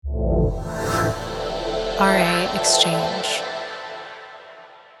RA Exchange.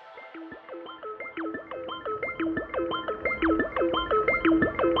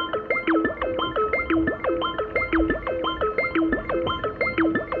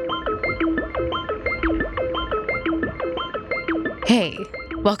 Hey,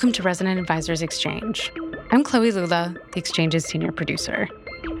 welcome to Resident Advisors Exchange. I'm Chloe Lula, the Exchange's senior producer.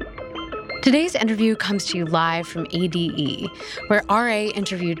 Today's interview comes to you live from ADE, where RA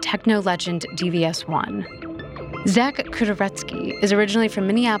interviewed techno legend DVS1. Zach Kuderetsky is originally from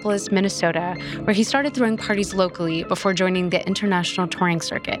Minneapolis, Minnesota, where he started throwing parties locally before joining the international touring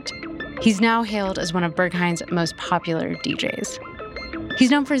circuit. He's now hailed as one of Berghain's most popular DJs. He's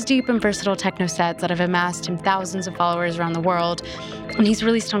known for his deep and versatile techno sets that have amassed him thousands of followers around the world, and he's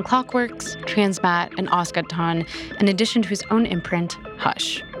released on Clockworks, Transmat, and Oscaton, in addition to his own imprint,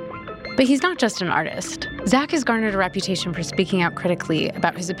 Hush. But he's not just an artist. Zach has garnered a reputation for speaking out critically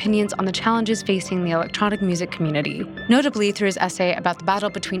about his opinions on the challenges facing the electronic music community, notably through his essay about the battle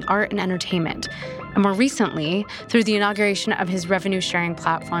between art and entertainment, and more recently, through the inauguration of his revenue-sharing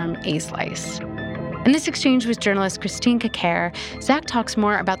platform, A-Slice. In this exchange with journalist Christine Caquer, Zach talks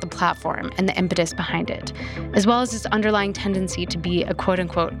more about the platform and the impetus behind it, as well as his underlying tendency to be a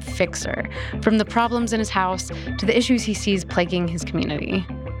quote-unquote fixer, from the problems in his house to the issues he sees plaguing his community.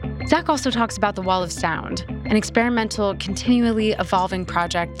 Zach also talks about the Wall of Sound, an experimental, continually evolving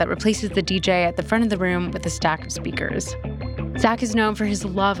project that replaces the DJ at the front of the room with a stack of speakers. Zach is known for his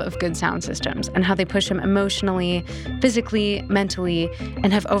love of good sound systems and how they push him emotionally, physically, mentally,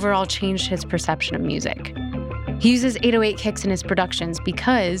 and have overall changed his perception of music. He uses 808 kicks in his productions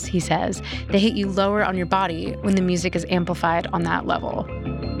because, he says, they hit you lower on your body when the music is amplified on that level.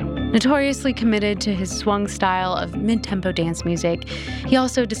 Notoriously committed to his swung style of mid-tempo dance music, he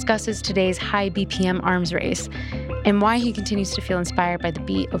also discusses today's high BPM arms race and why he continues to feel inspired by the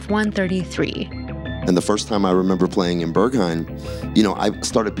beat of 133. And the first time I remember playing in Berghain, I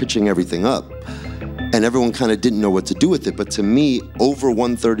started pitching everything up. And everyone kind of didn't know what to do with it. But to me, over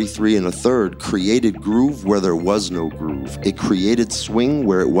 133 and a third created groove where there was no groove. It created swing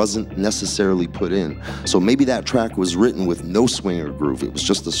where it wasn't necessarily put in. So maybe that track was written with no swing or groove. It was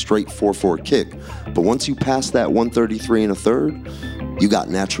just a straight 4/4 kick. But once you pass that 133 and a third, you got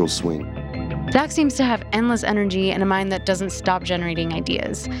natural swing. Zach seems to have endless energy and a mind that doesn't stop generating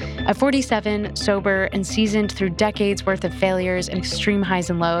ideas. At 47, sober, and seasoned through decades worth of failures and extreme highs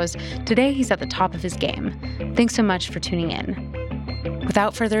and lows, today he's at the top of his game. Thanks so much for tuning in.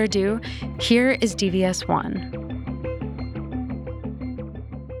 Without further ado, here is DVS1.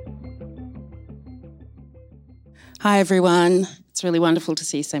 Hi, everyone. It's really wonderful to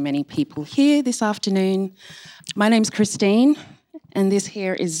see so many people here this afternoon. My name's Christine, and this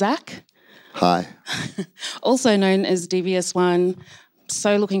here is Zach. Hi. Also known as DVS1.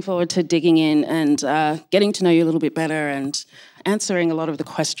 So looking forward to digging in and getting to know you a little bit better and answering a lot of the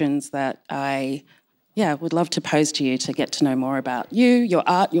questions that I would love to pose to you to get to know more about you, your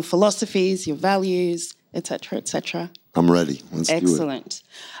art, your philosophies, your values, etc., etc. I'm ready. Let's do it. Excellent.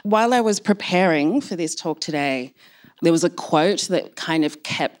 While I was preparing for this talk today, there was a quote that kind of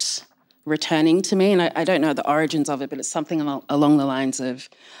kept returning to me, and I don't know the origins of it, but it's something along the lines of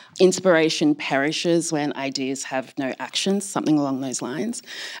inspiration perishes when ideas have no actions, something along those lines.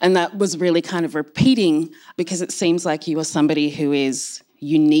 And that was really kind of repeating because it seems like you are somebody who is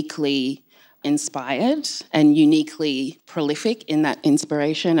uniquely inspired and uniquely prolific in that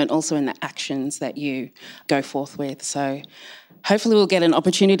inspiration and also in the actions that you go forth with. So hopefully we'll get an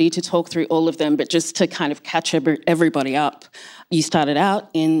opportunity to talk through all of them, but just to kind of catch everybody up. You started out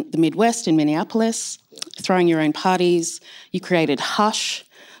in the Midwest in Minneapolis, throwing your own parties. You created Hush,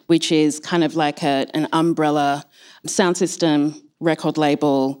 which is kind of like an umbrella sound system, record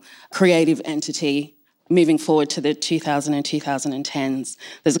label, creative entity moving forward to the 2000 and 2010s.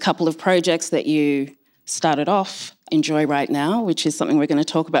 There's a couple of projects that you started off, Enjoy Right Now, which is something we're going to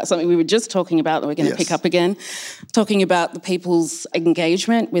talk about, something we were just talking about that we're going to pick up again, talking about the people's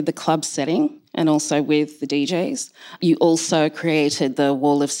engagement with the club setting and also with the DJs. You also created the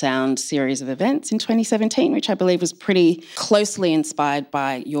Wall of Sound series of events in 2017, which I believe was pretty closely inspired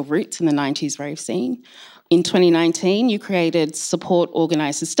by your roots in the 90s rave scene. In 2019, you created Support,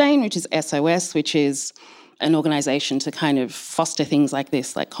 Organise, Sustain, which is SOS, which is an organisation to kind of foster things like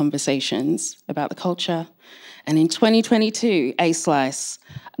this, like conversations about the culture. And in 2022, A-Slice,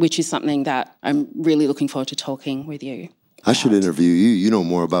 which is something that I'm really looking forward to talking with you. I should interview you. You know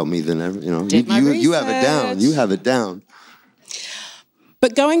more about me than ever. You have it down. You have it down.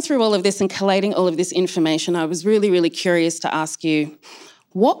 But going through all of this and collating all of this information, I was really, really curious to ask you,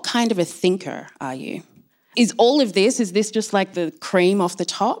 what kind of a thinker are you? Is all of this, is this just like the cream off the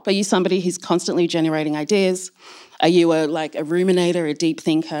top? Are you somebody who's constantly generating ideas? Are you a ruminator, a deep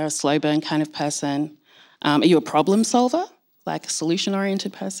thinker, a slow burn kind of person? Are you a problem solver, like a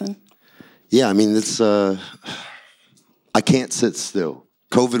solution-oriented person? Yeah, I mean, I can't sit still.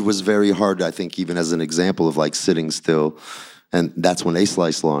 COVID was very hard, I think, even as an example of like sitting still. And that's when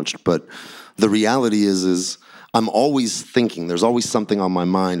A-Slice launched. But the reality is I'm always thinking. There's always something on my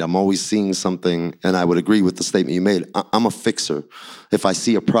mind. I'm always seeing something. And I would agree with the statement you made. I'm a fixer. If I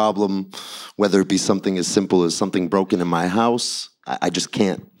see a problem, whether it be something as simple as something broken in my house, I just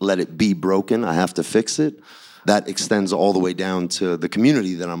can't let it be broken. I have to fix it. That extends all the way down to the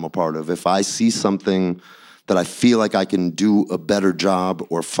community that I'm a part of. If I see something that I feel like I can do a better job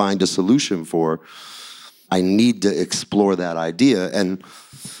or find a solution for, I need to explore that idea. And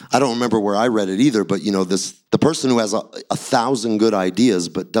I don't remember where I read it either, but the person who has 1,000 good ideas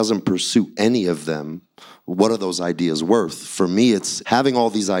but doesn't pursue any of them, what are those ideas worth? For me, it's having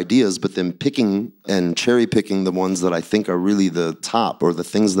all these ideas, but then picking and cherry picking the ones that I think are really the top, or the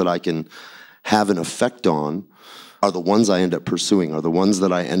things that I can have an effect on, are the ones I end up pursuing, are the ones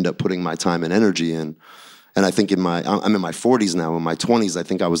that I end up putting my time and energy in. And I think I'm in my 40s now. In my 20s, I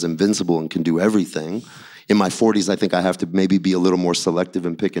think I was invincible and can do everything. In my 40s, I think I have to maybe be a little more selective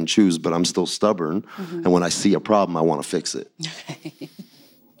and pick and choose, but I'm still stubborn. Mm-hmm. And when I see a problem, I want to fix it. Okay.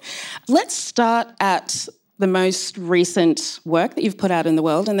 Let's start at the most recent work that you've put out in the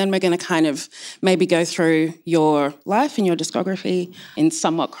world, and then we're going to kind of maybe go through your life and your discography in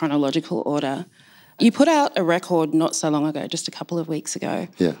somewhat chronological order. You put out a record not so long ago, just a couple of weeks ago.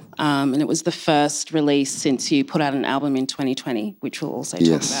 Yeah. And it was the first release since you put out an album in 2020, which we'll also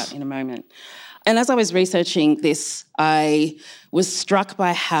talk about in a moment. And as I was researching this, I was struck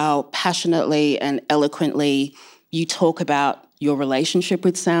by how passionately and eloquently you talk about your relationship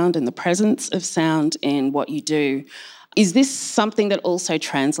with sound and the presence of sound in what you do. Is this something that also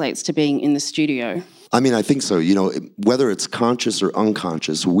translates to being in the studio? I mean, I think so. Whether it's conscious or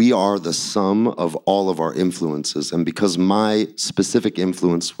unconscious, we are the sum of all of our influences. And because my specific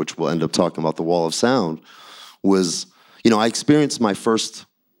influence, which we'll end up talking about, the wall of sound, was, I experienced my first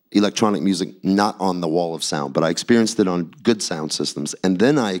electronic music not on the wall of sound, but I experienced it on good sound systems. And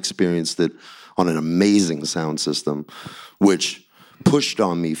then I experienced it on an amazing sound system, which pushed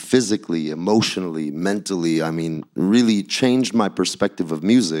on me physically, emotionally, mentally. I mean, really changed my perspective of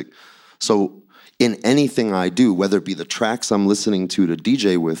music. So in anything I do, whether it be the tracks I'm listening to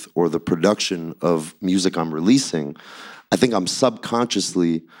DJ with or the production of music I'm releasing, I think I'm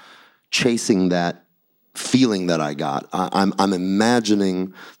subconsciously chasing that feeling that I got. I'm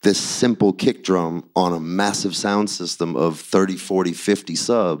imagining this simple kick drum on a massive sound system of 30, 40, 50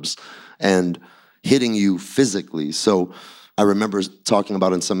 subs and hitting you physically. So I remember talking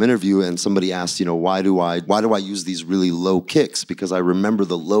about in some interview, and somebody asked, why do I use these really low kicks? Because I remember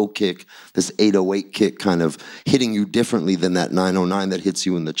the low kick, this 808 kick, kind of hitting you differently than that 909 that hits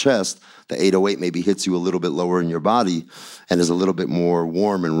you in the chest. The 808 maybe hits you a little bit lower in your body and is a little bit more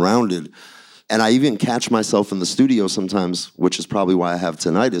warm and rounded. And I even catch myself in the studio sometimes, which is probably why I have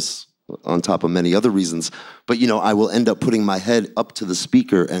tinnitus, on top of many other reasons. But, I will end up putting my head up to the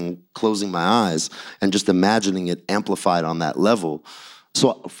speaker and closing my eyes and just imagining it amplified on that level.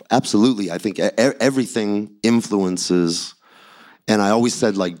 So absolutely, I think everything influences. And I always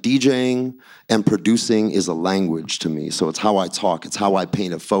said, DJing and producing is a language to me. So it's how I talk. It's how I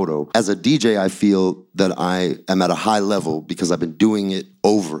paint a photo. As a DJ, I feel that I am at a high level because I've been doing it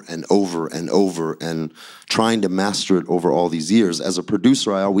over and over and over and trying to master it over all these years. As a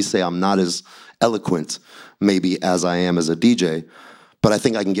producer, I always say I'm not as eloquent maybe as I am as a DJ, but I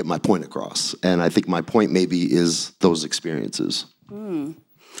think I can get my point across. And I think my point maybe is those experiences.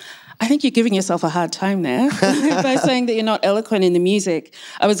 I think you're giving yourself a hard time there by saying that you're not eloquent in the music.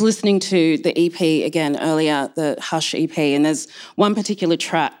 I was listening to the EP again earlier, the Hush EP, and there's one particular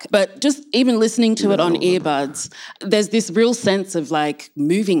track, but just even listening to it on earbuds, there's this real sense of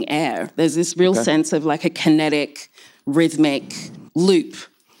moving air. There's this real sense of a kinetic, rhythmic loop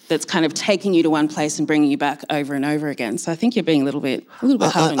that's kind of taking you to one place and bringing you back over and over again. So I think you're being a little bit hard on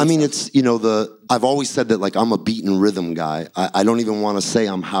yourself. I mean, it's, I've always said that I'm a beat and rhythm guy. I don't even want to say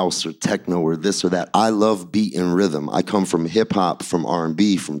I'm house or techno or this or that. I love beat and rhythm. I come from hip hop, from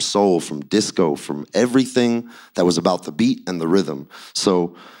R&B, from soul, from disco, from everything that was about the beat and the rhythm.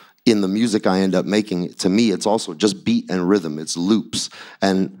 So in the music I end up making, to me, it's also just beat and rhythm. It's loops.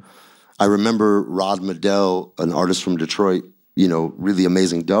 And I remember Rod Medell, an artist from Detroit, really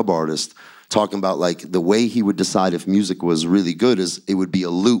amazing dub artist, talking about the way he would decide if music was really good is it would be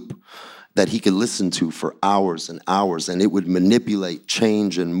a loop. that he could listen to for hours and hours, and it would manipulate,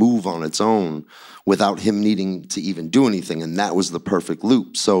 change, and move on its own without him needing to even do anything, and that was the perfect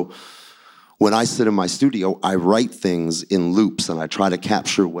loop. So when I sit in my studio, I write things in loops, and I try to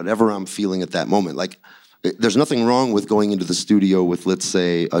capture whatever I'm feeling at that moment. Like, there's nothing wrong with going into the studio with, let's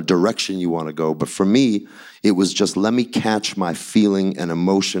say, a direction you want to go, but for me, it was just, let me catch my feeling and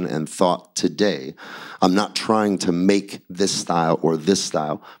emotion and thought today. I'm not trying to make this style or this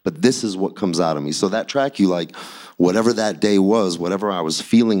style, but this is what comes out of me. So that track, you like, whatever that day was, whatever I was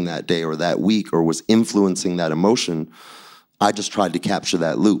feeling that day or that week or was influencing that emotion, I just tried to capture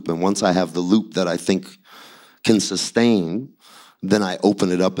that loop. And once I have the loop that I think can sustain, then I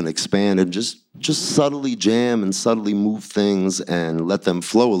open it up and expand and just subtly jam and subtly move things and let them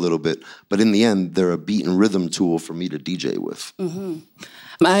flow a little bit. But in the end, they're a beat and rhythm tool for me to DJ with. Mm-hmm.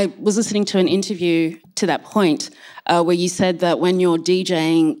 I was listening to an interview to that point where you said that when you're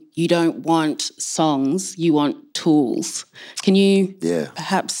DJing, you don't want songs, you want tools. Can you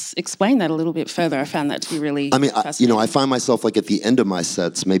perhaps explain that a little bit further? I found that to be really fascinating. I find myself like at the end of my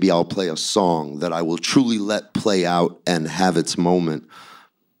sets, maybe I'll play a song that I will truly let play out and have its moment.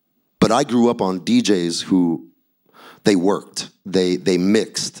 But I grew up on DJs who, they worked, they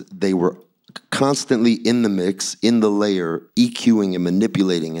mixed, they were constantly in the mix, in the layer, EQing and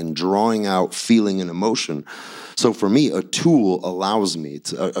manipulating and drawing out feeling and emotion. So for me, a tool allows me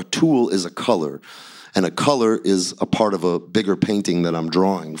to, a tool is a color, and a color is a part of a bigger painting that I'm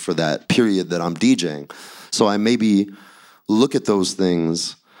drawing for that period that I'm DJing. So I maybe look at those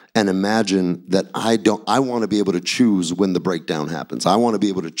things and imagine that I want to be able to choose when the breakdown happens. I want to be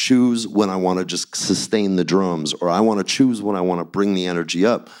able to choose when I want to just sustain the drums, or I want to choose when I want to bring the energy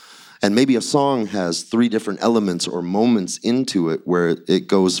up. And maybe a song has 3 different elements or moments into it where it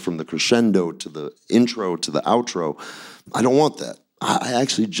goes from the crescendo to the intro to the outro. I don't want that. I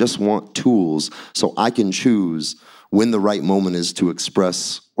actually just want tools so I can choose when the right moment is to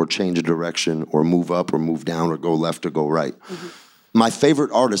express or change a direction or move up or move down or go left or go right. Mm-hmm. My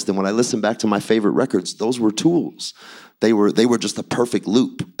favorite artist, and when I listen back to my favorite records, those were tools. They were just a perfect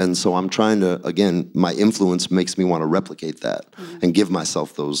loop. And so I'm trying to, again, my influence makes me want to replicate that and give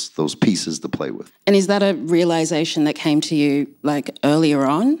myself those pieces to play with. And is that a realization that came to you like earlier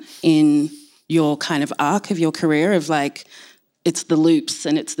on in your kind of arc of your career of like, it's the loops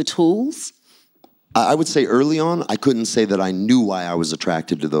and it's the tools? I would say early on, I couldn't say that I knew why I was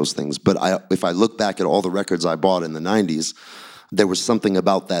attracted to those things. But if I look back at all the records I bought in the 90s, there was something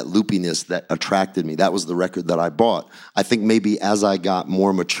about that loopiness that attracted me. That was the record that I bought. I think maybe as I got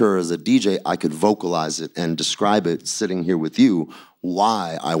more mature as a DJ, I could vocalize it and describe it sitting here with you,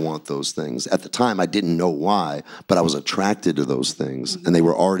 why I want those things. At the time, I didn't know why, but I was attracted to those things, and they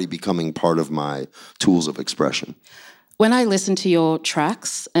were already becoming part of my tools of expression. When I listen to your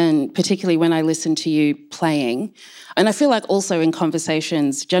tracks, and particularly when I listen to you playing, and I feel like also in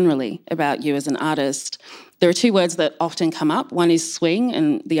conversations generally about you as an artist, there are 2 words that often come up. One is swing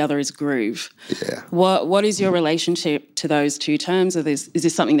and the other is groove. Yeah. What is your relationship to those 2 terms? Is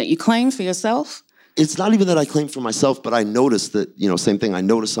this something that you claim for yourself? It's not even that I claim for myself, but I noticed that, same thing. I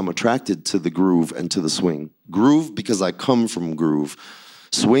notice I'm attracted to the groove and to the swing. Groove because I come from groove.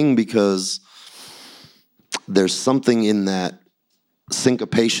 Swing because there's something in that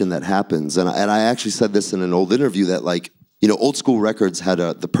syncopation that happens. And I actually said this in an old interview that old school records had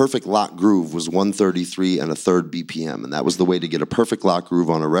the perfect lock groove was 133 and a third BPM. And that was the way to get a perfect lock groove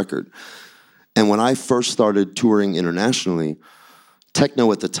on a record. And when I first started touring internationally,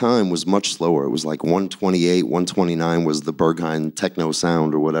 techno at the time was much slower. It was like 128, 129 was the Berghain techno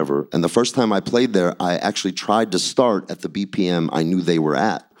sound or whatever. And the first time I played there, I actually tried to start at the BPM I knew they were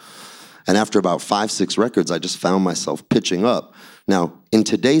at. And after about 5, 6 records, I just found myself pitching up. Now, in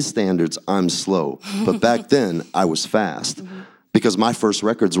today's standards, I'm slow. But back then, I was fast. Because my first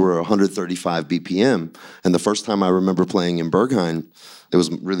records were 135 BPM. And the first time I remember playing in Berghain, it was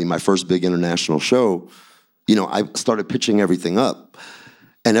really my first big international show, I started pitching everything up.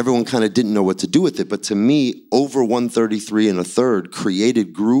 And everyone kind of didn't know what to do with it. But to me, over 133 and a third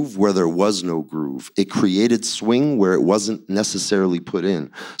created groove where there was no groove. It created swing where it wasn't necessarily put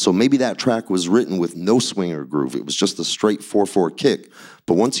in. So maybe that track was written with no swing or groove. It was just a straight 4/4 kick.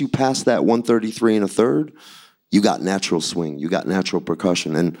 But once you pass that 133 and a third, you got natural swing. You got natural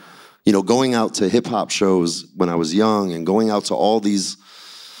percussion. And, going out to hip-hop shows when I was young and going out to all these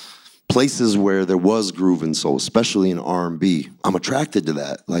places where there was groove and soul, especially in R&B, I'm attracted to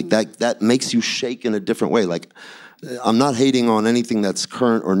that. Like that makes you shake in a different way. Like I'm not hating on anything that's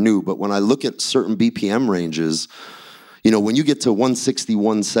current or new, but when I look at certain BPM ranges, when you get to 160,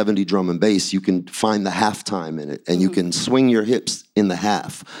 170 drum and bass, you can find the halftime in it and you can swing your hips in the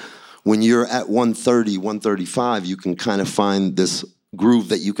half. when you're at 130, 135, you can kind of find this groove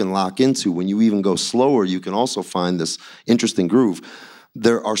that you can lock into. When you even go slower, you can also find this interesting groove.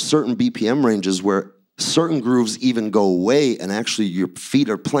 There are certain BPM ranges where certain grooves even go away and actually your feet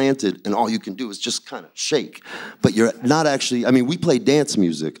are planted and all you can do is just kind of shake. But you're not actually, I mean, we play dance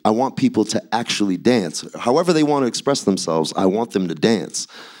music. I want people to actually dance. However they want to express themselves, I want them to dance.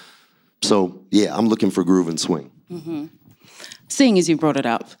 So, yeah, I'm looking for groove and swing. Mm-hmm. Seeing as you brought it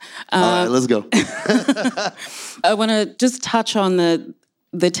up. All right, let's go. I want to just touch on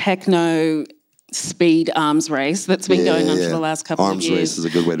the techno speed arms race that's been going on for the last couple of years. Arms race is a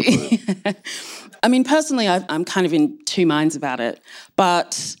good way to put it. I mean, personally, I'm kind of in two minds about it,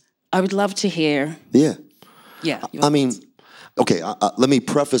 but I would love to hear. Yeah. Yeah. I mean, okay, let me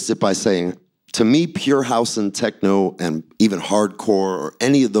preface it by saying, to me, pure house and techno and even hardcore or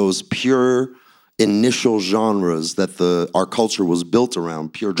any of those pure initial genres that our culture was built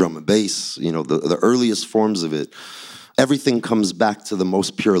around, pure drum and bass, you know, the earliest forms of it, everything comes back to the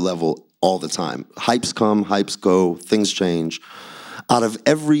most pure level all the time. Hypes come, hypes go, things change. Out of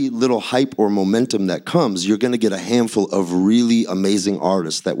every little hype or momentum that comes, you're going to get a handful of really amazing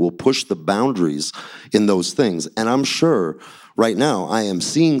artists that will push the boundaries in those things. And I'm sure right now I am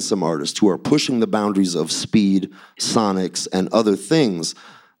seeing some artists who are pushing the boundaries of speed, sonics, and other things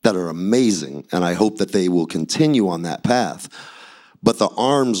that are amazing. And I hope that they will continue on that path. But the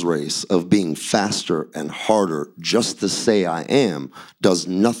arms race of being faster and harder just to say I am does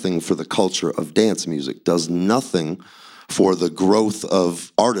nothing for the culture of dance music, does nothing for the growth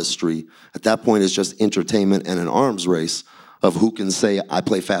of artistry. At that point, it's just entertainment and an arms race of who can say I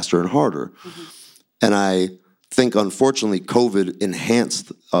play faster and harder. Mm-hmm. And I think, unfortunately, COVID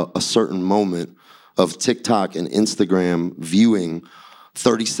enhanced a certain moment of TikTok and Instagram viewing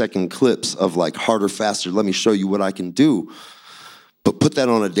 30-second clips of like harder, faster, let me show you what I can do. But put that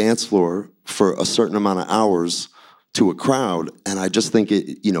on a dance floor for a certain amount of hours to a crowd, and I just think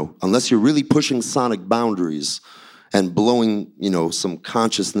it, you know, unless you're really pushing sonic boundaries and blowing, you know, some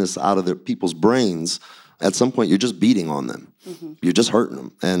consciousness out of people's brains, at some point you're just beating on them. Mm-hmm. You're just hurting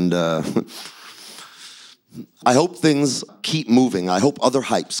them. And I hope things keep moving. I hope other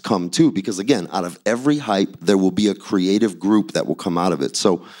hypes come too, because again, out of every hype, there will be a creative group that will come out of it.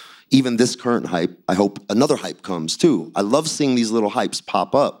 So even this current hype, I hope another hype comes too. I love seeing these little hypes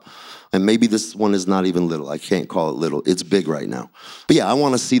pop up. And maybe this one is not even little. I can't call it little. It's big right now. But yeah, I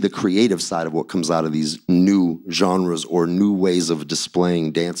want to see the creative side of what comes out of these new genres or new ways of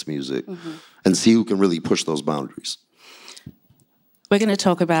displaying dance music, mm-hmm. and see who can really push those boundaries. We're going to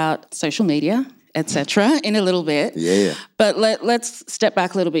talk about social media, etc., in a little bit. Yeah. But let's step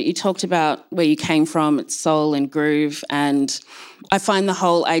back a little bit. You talked about where you came from, it's soul and groove, and I find the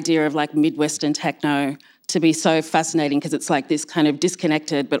whole idea of like Midwestern techno to be so fascinating because it's like this kind of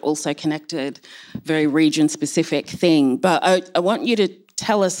disconnected but also connected, very region-specific thing. But I want you to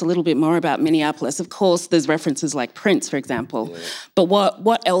tell us a little bit more about Minneapolis. Of course, there's references like Prince, for example. Yeah. But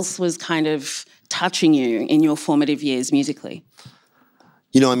what else was kind of touching you in your formative years musically?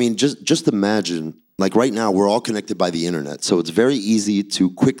 You know, I mean, just imagine, like right now, we're all connected by the internet. So it's very easy to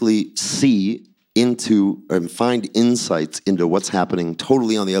quickly see into and find insights into what's happening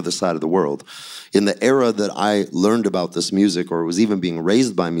totally on the other side of the world. In the era that I learned about this music or was even being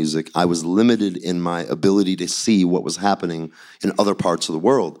raised by music, I was limited in my ability to see what was happening in other parts of the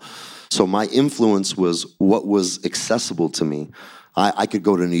world. So my influence was what was accessible to me. I could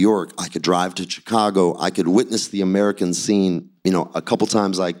go to New York, I could drive to Chicago, I could witness the American scene. You know, a couple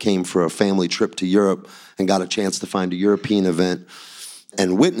times I came for a family trip to Europe and got a chance to find a European event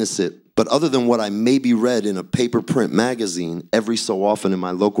and witness it. But other than what I maybe read in a paper print magazine every so often in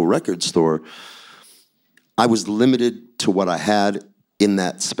my local record store, I was limited to what I had in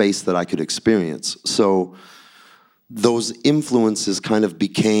that space that I could experience. So those influences kind of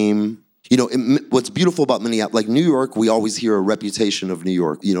became, you know, what's beautiful about Minneapolis, like New York, we always hear a reputation of New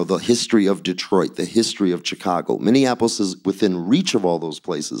York, you know, the history of Detroit, the history of Chicago. Minneapolis is within reach of all those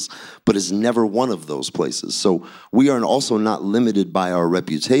places, but is never one of those places. So we are also not limited by our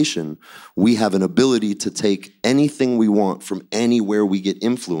reputation. We have an ability to take anything we want from anywhere we get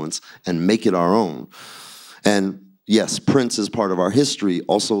influence and make it our own. And yes, Prince is part of our history,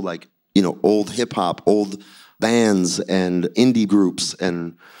 also like, you know, old hip hop, old bands and indie groups.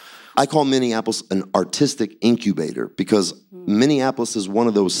 And I call Minneapolis an artistic incubator because Minneapolis is one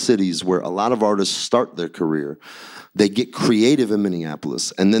of those cities where a lot of artists start their career. They get creative in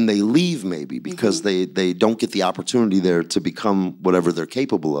Minneapolis and then they leave maybe because they don't get the opportunity there to become whatever they're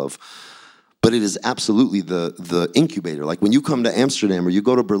capable of. but it is absolutely the incubator. Like when you come to Amsterdam or you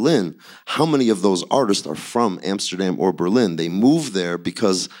go to Berlin, how many of those artists are from Amsterdam or Berlin? They move there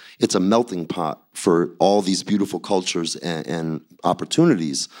because it's a melting pot for all these beautiful cultures and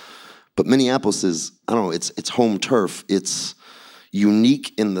opportunities. But Minneapolis is, I don't know, it's home turf. It's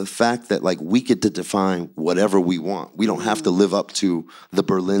unique in the fact that like we get to define whatever we want. We don't have to live up to the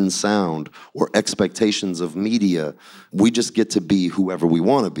Berlin sound or expectations of media. We just get to be whoever we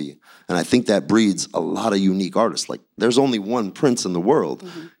want to be. And I think that breeds a lot of unique artists. Like there's only one Prince in the world.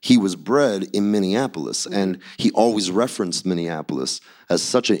 He was bred in Minneapolis, and he always referenced Minneapolis as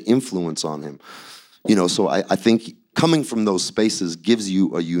such an influence on him. You know, so I think coming from those spaces gives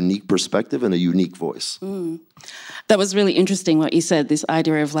you a unique perspective and a unique voice. That was really interesting what you said, this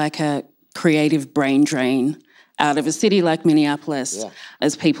idea of like a creative brain drain out of a city like Minneapolis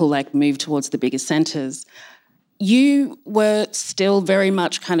as people like move towards the bigger centers. You were still very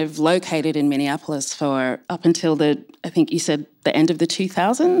much kind of located in Minneapolis for up until I think you said the end of the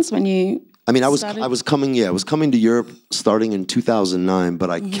 2000s when you I was coming to Europe starting in 2009, but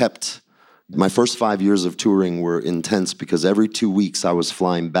I kept. My first 5 years of touring were intense because every 2 weeks I was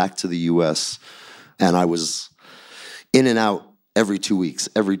flying back to the U.S. and I was in and out every 2 weeks,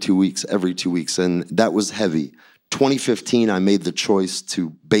 and that was heavy. 2015, I made the choice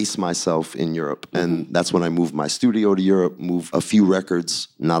to base myself in Europe, and that's when I moved my studio to Europe, moved a few records,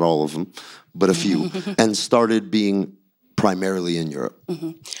 not all of them, but a few, and started being primarily in Europe.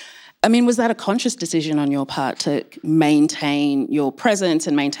 I mean, was that a conscious decision on your part to maintain your presence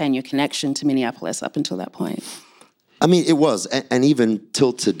and maintain your connection to Minneapolis up until that point? I mean, it was. And even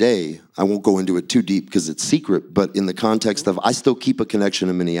till today, I won't go into it too deep because it's secret, but in the context of I still keep a connection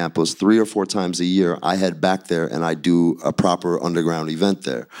in Minneapolis 3 or 4 times a year. I head back there and I do a proper underground event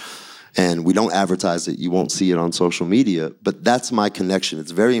there. And we don't advertise it. You won't see it on social media, but that's my connection.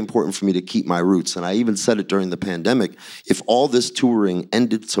 It's very important for me to keep my roots. And I even said it during the pandemic. If all this touring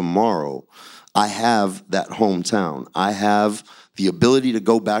ended tomorrow, I have that hometown. I have the ability to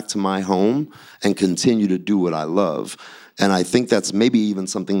go back to my home and continue to do what I love. And I think that's maybe even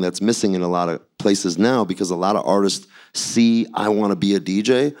something that's missing in a lot of places now because a lot of artists see I want to be a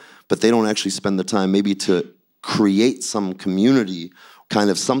DJ, but they don't actually spend the time maybe to create some community, kind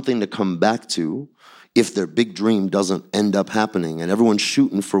of something to come back to if their big dream doesn't end up happening and everyone's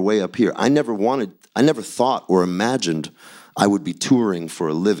shooting for way up here. I never thought or imagined I would be touring for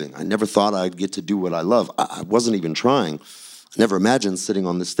a living. I never thought I'd get to do what I love. I wasn't even trying. I never imagined sitting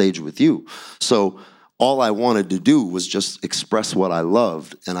on this stage with you. So all I wanted to do was just express what I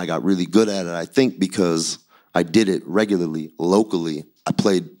loved, and I got really good at it, I think, because I did it regularly, locally. I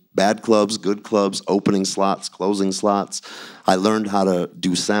played bad clubs, good clubs, opening slots, closing slots. I learned how to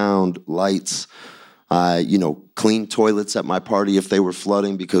do sound, lights. I, cleaned toilets at my party if they were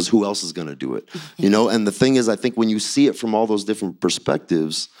flooding because who else is going to do it? And the thing is, I think when you see it from all those different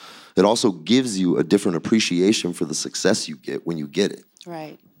perspectives, it also gives you a different appreciation for the success you get when you get it.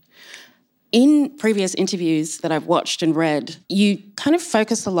 Right. In previous interviews that I've watched and read, you kind of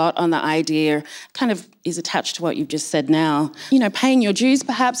focus a lot on the idea, kind of is attached to what you've just said now, paying your dues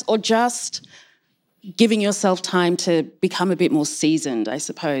perhaps, or just giving yourself time to become a bit more seasoned, I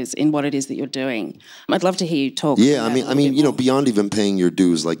suppose, in what it is that you're doing. I'd love to hear you talk. Yeah, beyond even paying your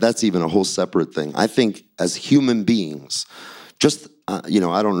dues, like that's even a whole separate thing. I think as human beings, just, I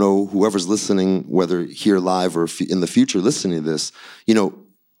don't know whoever's listening, whether here live or in the future listening to this,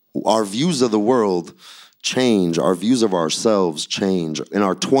 our views of the world change. Our views of ourselves change. In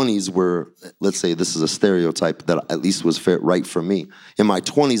our 20s, let's say this is a stereotype that at least was right for me. In my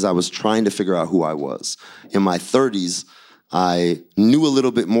 20s, I was trying to figure out who I was. In my 30s, I knew a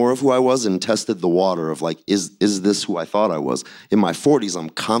little bit more of who I was and tested the water of like, is this who I thought I was? In my 40s, I'm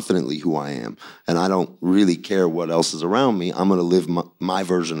confidently who I am. And I don't really care what else is around me. I'm going to live my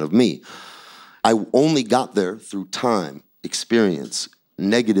version of me. I only got there through time, experience,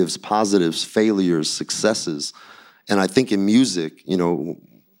 negatives, positives, failures, successes. And I think in music,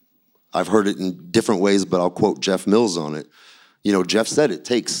 I've heard it in different ways, but I'll quote Jeff Mills on it. Jeff said it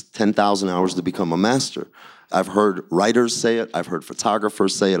takes 10,000 hours to become a master. I've heard writers say it. I've heard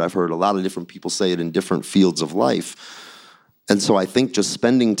photographers say it. I've heard a lot of different people say it in different fields of life. And so I think just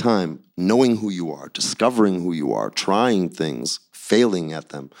spending time knowing who you are, discovering who you are, trying things, failing at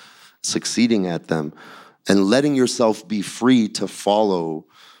them, succeeding at them, and letting yourself be free to follow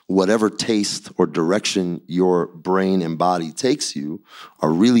whatever taste or direction your brain and body takes you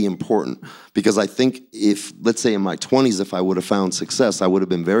are really important. Because I think if, let's say in my 20s, if I would have found success, I would have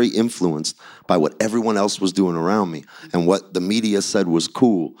been very influenced by what everyone else was doing around me and what the media said was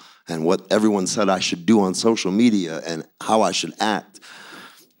cool and what everyone said I should do on social media and how I should act.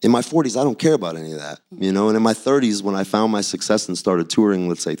 In my 40s, I don't care about any of that, you know? And in my 30s, when I found my success and started touring,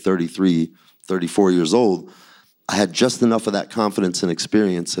 let's say 33, 34 years old, I had just enough of that confidence and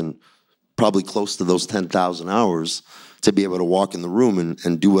experience and probably close to those 10,000 hours to be able to walk in the room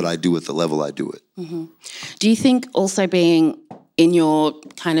and do what I do at the level I do it. Mm-hmm. Do you think also being in your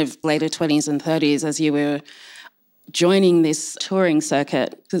kind of later 20s and 30s as you were joining this touring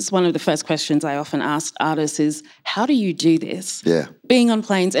circuit, because one of the first questions I often ask artists is, how do you do this? Yeah. Being on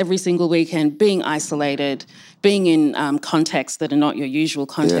planes every single weekend, being isolated, being in contexts that are not your usual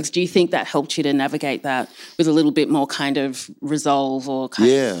context, do you think that helped you to navigate that with a little bit more kind of resolve or kind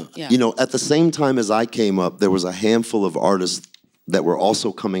of... Yeah. You know, at the same time as I came up, there was a handful of artists that were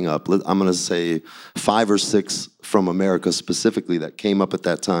also coming up. I'm going to say 5 or 6 from America specifically that came up at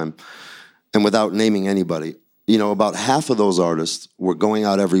that time. And without naming anybody, you know, about half of those artists were going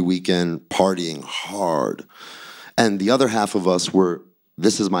out every weekend, partying hard. And the other half of us were,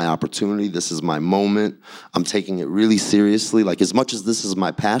 this is my opportunity, this is my moment, I'm taking it really seriously. Like, as much as this is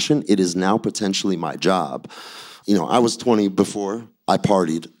my passion, it is now potentially my job. You know, I was 20 before, I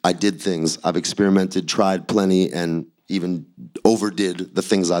partied, I did things, I've experimented, tried plenty, and even overdid the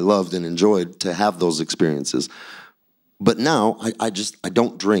things I loved and enjoyed to have those experiences. But now, I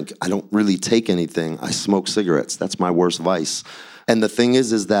don't drink. I don't really take anything. I smoke cigarettes. That's my worst vice. And the thing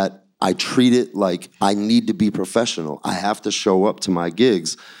is that I treat it like I need to be professional. I have to show up to my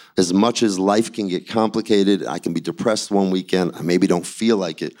gigs. As much as life can get complicated, I can be depressed one weekend, I maybe don't feel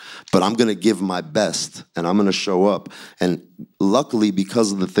like it, but I'm gonna give my best and I'm gonna show up. And luckily,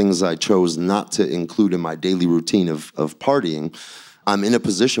 because of the things I chose not to include in my daily routine of partying, I'm in a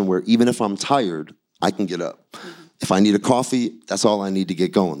position where even if I'm tired, I can get up. If I need a coffee, that's all I need to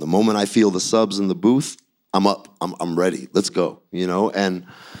get going. The moment I feel the subs in the booth, I'm up, I'm ready, let's go, you know? And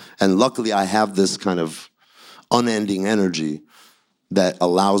luckily I have this kind of unending energy that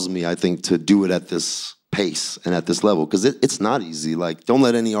allows me, I think, to do it at this pace and at this level, because it's not easy. Like, don't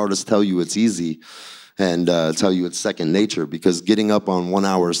let any artist tell you it's easy and tell you it's second nature, because getting up on 1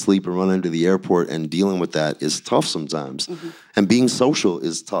 hour of sleep and running to the airport and dealing with that is tough sometimes. And being social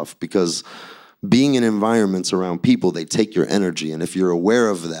is tough, because being in environments around people, they take your energy. And if you're aware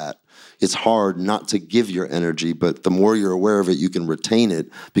of that, it's hard not to give your energy, but the more you're aware of it, you can retain it.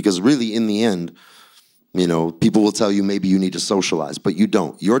 Because really, in the end, you know, people will tell you maybe you need to socialize, but you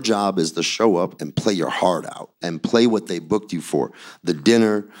don't. Your job is to show up and play your heart out and play what they booked you for. The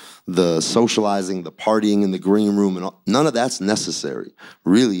dinner, the socializing, the partying in the green room, and all, none of that's necessary.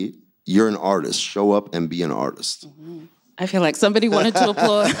 Really, you're an artist. Show up and be an artist. I feel like somebody wanted to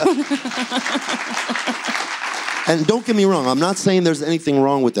applaud. And don't get me wrong, I'm not saying there's anything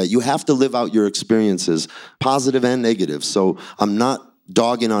wrong with that. You have to live out your experiences, positive and negative. So I'm not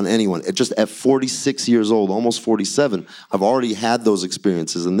dogging on anyone. It just, at 46 years old, almost 47, I've already had those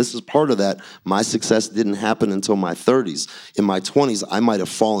experiences. And this is part of that. My success didn't happen until my 30s. In my 20s, I might have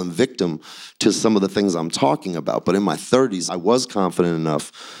fallen victim to some of the things I'm talking about. But in my 30s, I was confident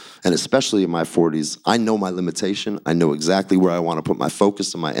enough. And especially in my 40s, I know my limitation. I know exactly where I want to put my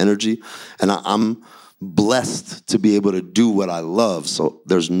focus and my energy. And I'm blessed to be able to do what I love. So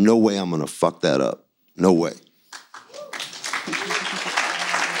there's no way I'm going to fuck that up. No way.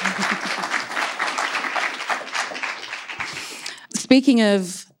 Speaking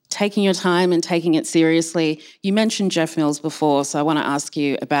of taking your time and taking it seriously, you mentioned Jeff Mills before, so I want to ask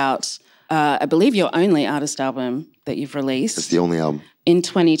you about, I believe, your only artist album that you've released. It's the only album. In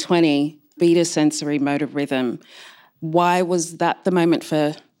 2020, Beta Sensory Motor Rhythm. Why was that the moment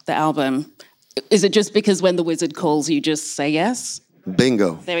for the album? Is it just because when the wizard calls, you just say yes?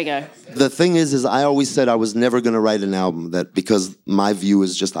 Bingo. There we go. The thing is I always said I was never going to write an album, that because my view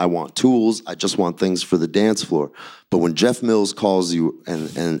is just I want tools, I just want things for the dance floor. But when Jeff Mills calls you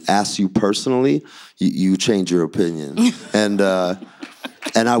and asks you personally, you change your opinion.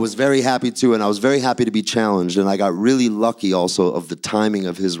 And I was very happy to, and I was very happy to be challenged. And I got really lucky also of the timing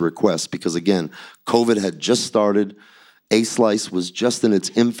of his request, because again, COVID had just started, A-Slice was just in its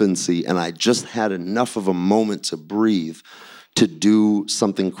infancy, and I just had enough of a moment to breathe, to do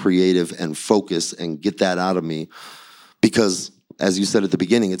something creative and focus and get that out of me. Because, as you said at the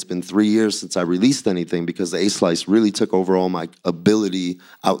beginning, it's been 3 years since I released anything, because the A-Slice really took over all my ability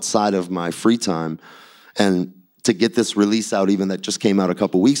outside of my free time. And to get this release out, even that just came out a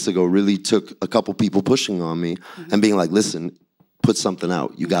couple weeks ago, really took a couple people pushing on me and being like, listen, put something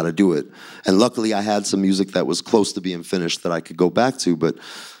out, you gotta do it. And luckily I had some music that was close to being finished that I could go back to, but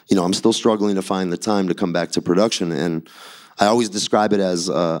you know, I'm still struggling to find the time to come back to production. And I always describe it as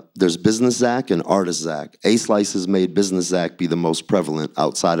there's business Zach and artist Zach. A-Slice has made business Zach be the most prevalent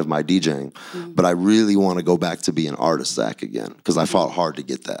outside of my DJing. But I really want to go back to being artist Zach again because I fought hard to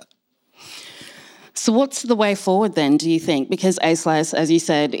get that. So what's the way forward then, do you think? Because A-Slice, as you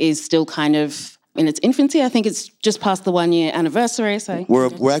said, is still kind of in its infancy. I think it's just past the 1 year anniversary. So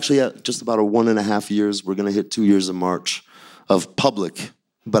we're actually at just about 1.5 years. We're going to hit 2 years in March of public.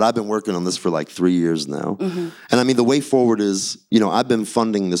 But I've been working on this for like 3 years now. And I mean, the way forward is, I've been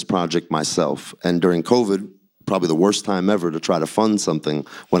funding this project myself. And during COVID, probably the worst time ever to try to fund something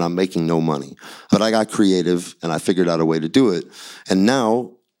when I'm making no money. But I got creative and I figured out a way to do it. And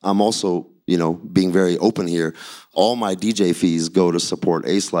now I'm also, being very open here, all my DJ fees go to support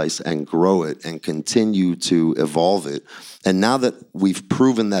A-Slice and grow it and continue to evolve it. And now that we've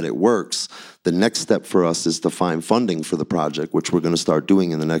proven that it works, the next step for us is to find funding for the project, which we're going to start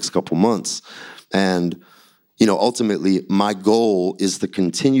doing in the next couple months. And, ultimately, my goal is to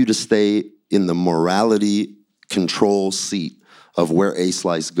continue to stay in the morality control seat of where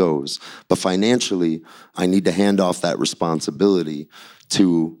A-Slice goes. But financially, I need to hand off that responsibility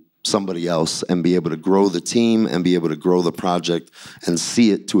to somebody else and be able to grow the team and be able to grow the project and see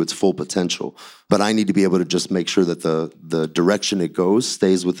it to its full potential. But I need to be able to just make sure that the direction it goes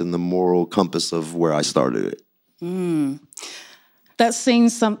stays within the moral compass of where I started it. That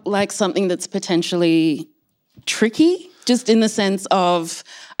seems like something that's potentially tricky, just in the sense of,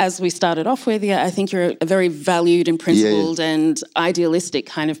 as we started off with, I think you're a very valued and principled and idealistic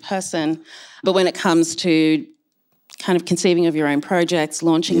kind of person. But when it comes to kind of conceiving of your own projects,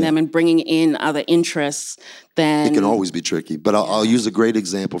 launching them and bringing in other interests, then it can always be tricky. But I'll use a great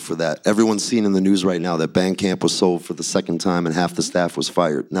example for that. Everyone's seen in the news right now that Bandcamp was sold for the second time and half the staff was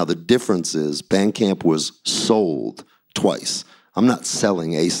fired. Now the difference is Bandcamp was sold twice. I'm not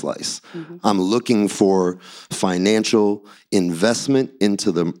selling A-Slice. I'm looking for financial investment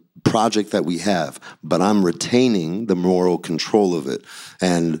into the project that we have, but I'm retaining the moral control of it.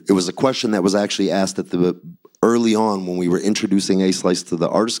 And it was a question that was actually asked at early on when we were introducing A-Slice to the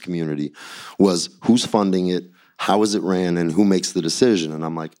artist community was, who's funding it, how is it ran, and who makes the decision? And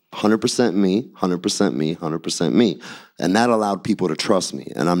I'm like, 100% me, 100% me, 100% me. And that allowed people to trust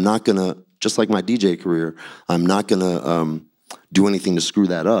me. And I'm not gonna, just like my DJ career, I'm not gonna do anything to screw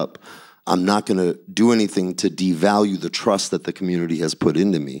that up. I'm not gonna do anything to devalue the trust that the community has put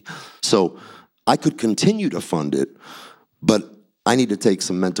into me. So I could continue to fund it, but I need to take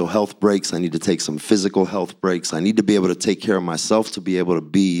some mental health breaks. I need to take some physical health breaks. I need to be able to take care of myself to be able to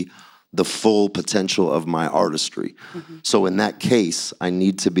be the full potential of my artistry. So in that case, I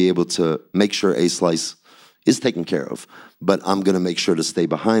need to be able to make sure A-Slice is taken care of, but I'm gonna make sure to stay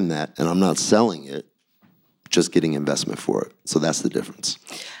behind that, and I'm not selling it, just getting investment for it. So that's the difference.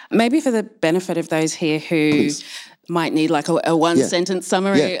 Maybe for the benefit of those here who might need like a one-sentence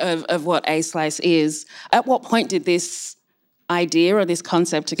summary of what A-Slice is, at what point did this idea or this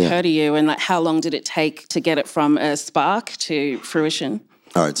concept occur to you, and like how long did it take to get it from a spark to fruition?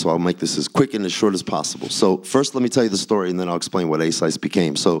 All right, so I'll make this as quick and as short as possible. So first, let me tell you the story, and then I'll explain what A-Slice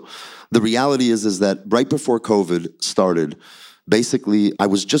became. So the reality is that right before COVID started, basically, I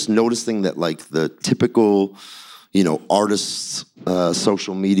was just noticing that like the typical, artists'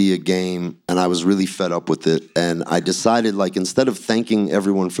 social media game, and I was really fed up with it. And I decided, like, instead of thanking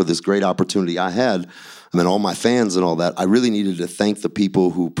everyone for this great opportunity I had, all my fans and all that, I really needed to thank the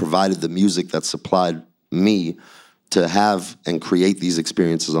people who provided the music that supplied me to have and create these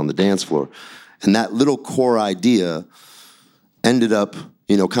experiences on the dance floor. And that little core idea ended up,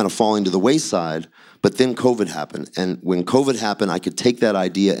 kind of falling to the wayside. But then COVID happened. And when COVID happened, I could take that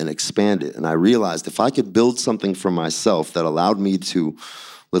idea and expand it. And I realized if I could build something for myself that allowed me to,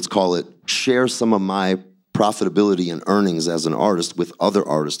 let's call it, share some of my profitability and earnings as an artist with other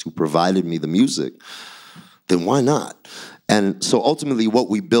artists who provided me the music, then why not? And so ultimately what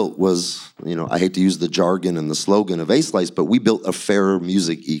we built was, I hate to use the jargon and the slogan of A-Slice, but we built a fairer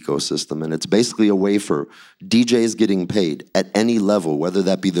music ecosystem. And it's basically a way for DJs getting paid at any level, whether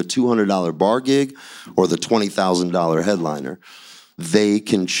that be the $200 bar gig or the $20,000 headliner. They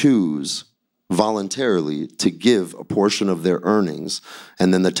can choose voluntarily to give a portion of their earnings.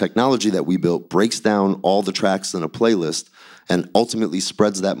 And then the technology that we built breaks down all the tracks in a playlist and ultimately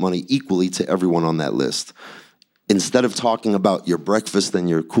spreads that money equally to everyone on that list. Instead of talking about your breakfast and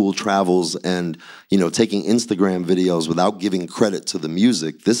your cool travels and, taking Instagram videos without giving credit to the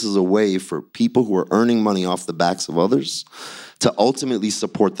music, this is a way for people who are earning money off the backs of others to ultimately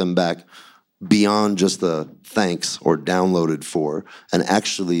support them back beyond just a thanks or downloaded for, and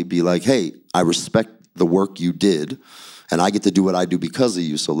actually be like, hey, I respect the work you did, and I get to do what I do because of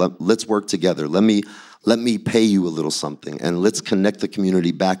you, so let's work together. Let me let me pay you a little something and let's connect the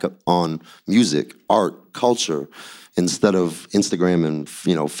community back on music, art, culture, instead of Instagram and,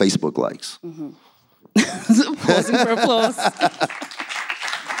 Facebook likes. Pausing for applause.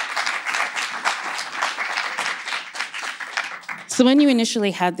 So when you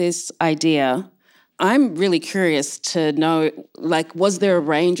initially had this idea, I'm really curious to know, was there a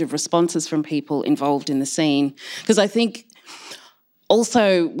range of responses from people involved in the scene? Because I think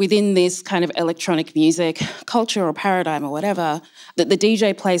also within this kind of electronic music culture or paradigm or whatever, that the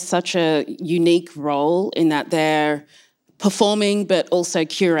DJ plays such a unique role in that they're performing but also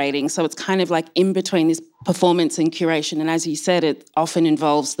curating. So it's kind of like in between this performance and curation. And as you said, it often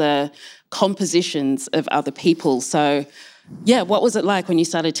involves the compositions of other people. So yeah, what was it like when you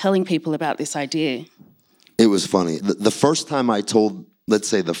started telling people about this idea? It was funny. The first time I told, let's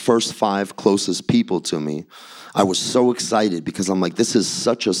say, the first 5 closest people to me, I was so excited because I'm like, this is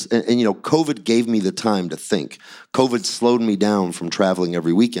such a... And COVID gave me the time to think. COVID slowed me down from traveling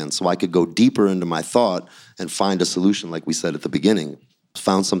every weekend so I could go deeper into my thought and find a solution, like we said at the beginning.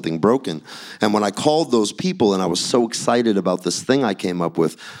 Found something broken. And when I called those people and I was so excited about this thing I came up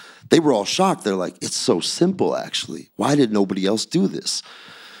with, they were all shocked. They're like, it's so simple, actually. Why did nobody else do this?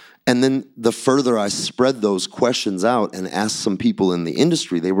 And then the further I spread those questions out and asked some people in the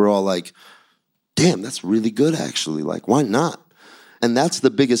industry, they were all like, damn, that's really good, actually. Like, why not? And that's the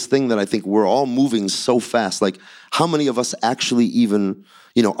biggest thing that I think we're all moving so fast. Like, how many of us actually even,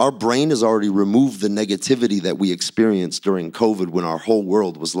 our brain has already removed the negativity that we experienced during COVID when our whole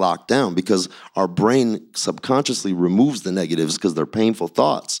world was locked down, because our brain subconsciously removes the negatives because they're painful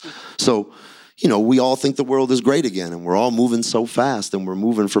thoughts. So, we all think the world is great again, and we're all moving so fast, and we're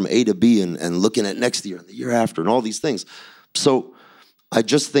moving from A to B and looking at next year and the year after and all these things. So I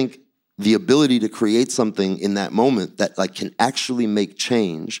just think the ability to create something in that moment that can actually make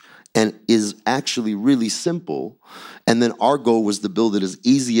change and is actually really simple. And then our goal was to build it as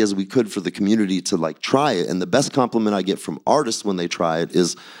easy as we could for the community to try it. And the best compliment I get from artists when they try it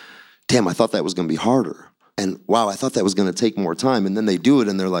is, damn, I thought that was gonna be harder. And wow, I thought that was gonna take more time. And then they do it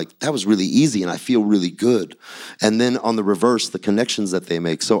and they're like, that was really easy and I feel really good. And then on the reverse, the connections that they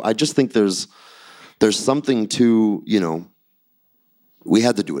make. So I just think there's something to, we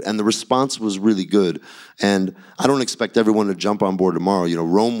had to do it. And the response was really good. And I don't expect everyone to jump on board tomorrow.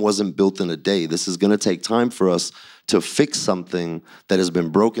 Rome wasn't built in a day. This is gonna take time for us to fix something that has been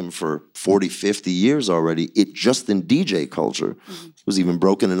broken for 40, 50 years already. It just in DJ culture. It was even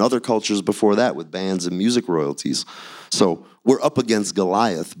broken in other cultures before that with bands and music royalties. So we're up against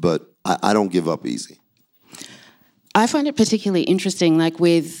Goliath, but I don't give up easy. I find it particularly interesting,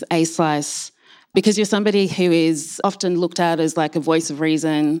 with A-Slice, because you're somebody who is often looked at as a voice of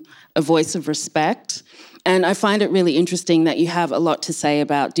reason, a voice of respect. And I find it really interesting that you have a lot to say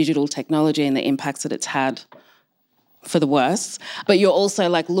about digital technology and the impacts that it's had for the worse. But you're also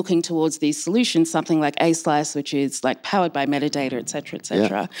looking towards these solutions, something like A-Slice, which is powered by metadata, et cetera, et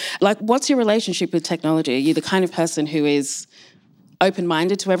cetera. Yeah. What's your relationship with technology? Are you the kind of person who is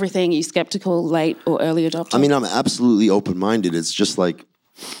open-minded to everything? Are you skeptical, late or early adopter? I mean, I'm absolutely open-minded. It's just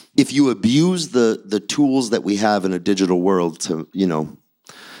if you abuse the tools that we have in a digital world to,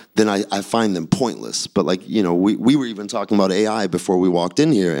 then I find them pointless. But we were even talking about AI before we walked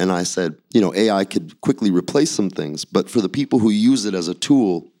in here, and I said, AI could quickly replace some things, but for the people who use it as a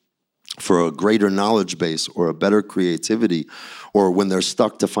tool for a greater knowledge base or a better creativity, or when they're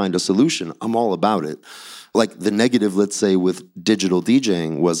stuck to find a solution, I'm all about it. The negative, let's say, with digital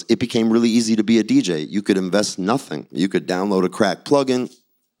DJing was it became really easy to be a DJ. You could invest nothing. You could download a crack plugin,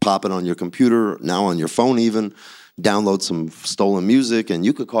 pop it on your computer, now on your phone even, download some stolen music, and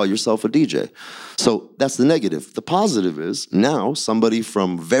you could call yourself a DJ. So that's the negative. The positive is now somebody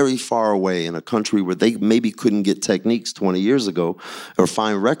from very far away in a country where they maybe couldn't get techniques 20 years ago or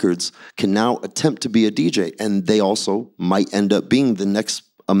find records can now attempt to be a DJ, and they also might end up being the next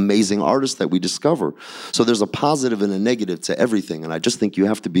amazing artist that we discover. So there's a positive and a negative to everything, and I just think you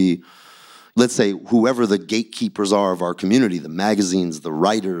have to be, let's say, whoever the gatekeepers are of our community, the magazines, the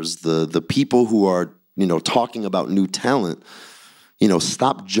writers, the people who are talking about new talent,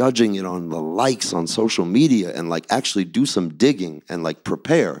 stop judging it on the likes on social media and actually do some digging and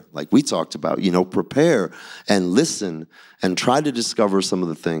prepare, like we talked about, prepare and listen and try to discover some of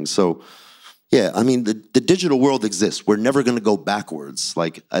the things. So yeah, I mean, the digital world exists. We're never going to go backwards.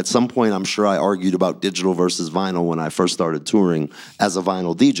 At some point, I'm sure I argued about digital versus vinyl when I first started touring as a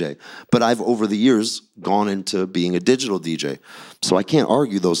vinyl DJ. But I've, over the years, gone into being a digital DJ. So I can't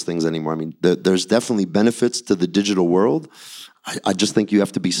argue those things anymore. I mean, there's definitely benefits to the digital world. I just think you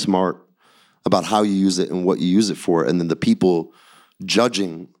have to be smart about how you use it and what you use it for. And then the people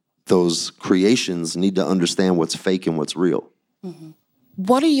judging those creations need to understand what's fake and what's real. Mm-hmm.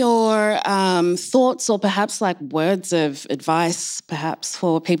 What are your thoughts or perhaps like words of advice, perhaps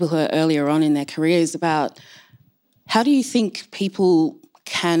for people who are earlier on in their careers about how do you think people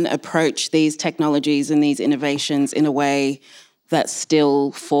can approach these technologies and these innovations in a way that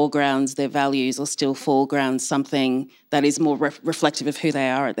still foregrounds their values or still foregrounds something that is more reflective of who they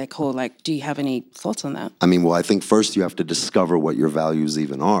are at their core? Like, do you have any thoughts on that? I mean, well, I think first you have to discover what your values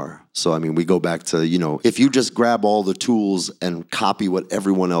even are. So, I mean, we go back to, if you just grab all the tools and copy what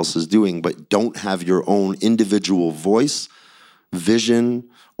everyone else is doing, but don't have your own individual voice, vision,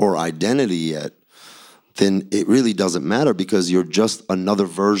 or identity yet, then it really doesn't matter because you're just another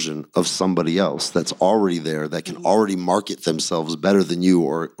version of somebody else that's already there, that can already market themselves better than you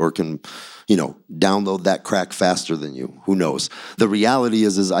or can, download that crack faster than you. Who knows? The reality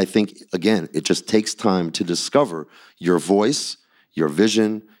is I think, again, it just takes time to discover your voice, your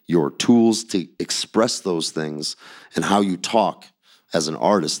vision, your tools to express those things and how you talk as an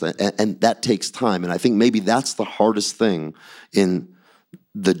artist. And that takes time. And I think maybe that's the hardest thing in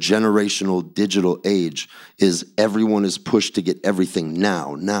the generational digital age is everyone is pushed to get everything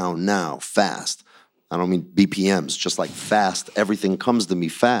now, fast. I don't mean BPMs, just like fast. Everything comes to me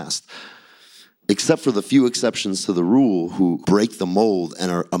fast. Except for the few exceptions to the rule who break the mold and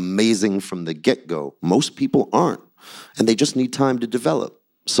are amazing from the get-go. Most people aren't, and they just need time to develop.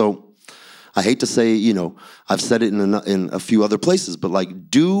 So I hate to say, I've said it in a few other places, but like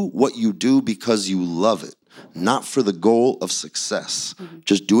do what you do because you love it. Not for the goal of success. Mm-hmm.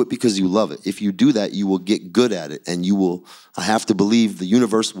 Just do it because you love it. If you do that, you will get good at it. And I have to believe the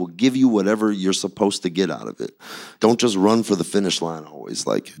universe will give you whatever you're supposed to get out of it. Don't just run for the finish line always.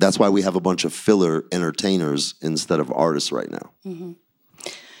 Like, that's why we have a bunch of filler entertainers instead of artists right now. Mm-hmm.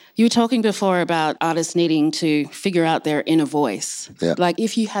 You were talking before about artists needing to figure out their inner voice. Yeah. Like,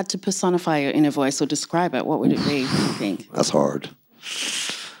 if you had to personify your inner voice or describe it, what would it be, do you think? That's hard.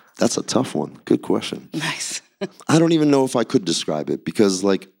 That's a tough one. Good question. Nice. I don't even know if I could describe it because,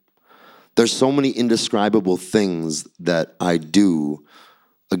 there's so many indescribable things that I do,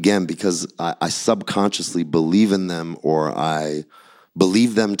 again, because I subconsciously believe in them or I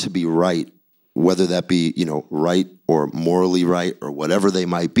believe them to be right, whether that be, right or morally right or whatever they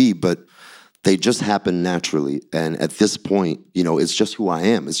might be, but they just happen naturally. And at this point, it's just who I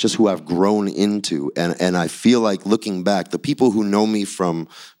am. It's just who I've grown into. And I feel like looking back, the people who know me from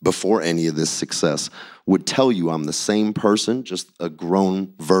before any of this success would tell you I'm the same person, just a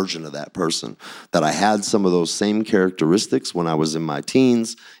grown version of that person. That I had some of those same characteristics when I was in my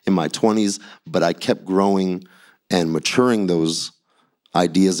teens, in my 20s, but I kept growing and maturing those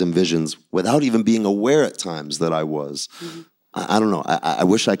ideas and visions without even being aware at times that I was. Mm-hmm. I don't know. I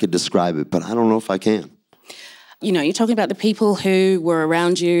wish I could describe it, but I don't know if I can. You're talking about the people who were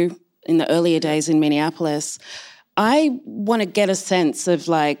around you in the earlier days in Minneapolis. I want to get a sense of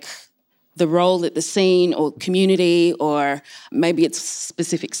the role that the scene or community, or maybe it's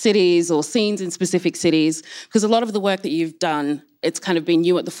specific cities or scenes in specific cities, because a lot of the work that you've done, it's kind of been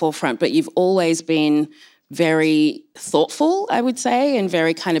you at the forefront, but you've always been very thoughtful, I would say, and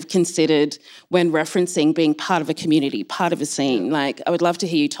very kind of considered when referencing being part of a community, part of a scene. I would love to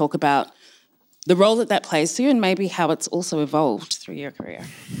hear you talk about the role that plays for you and maybe how it's also evolved through your career.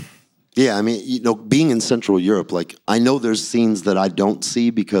 Yeah, I mean, being in Central Europe, I know there's scenes that I don't see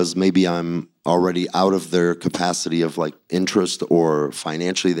because maybe I'm already out of their capacity of interest or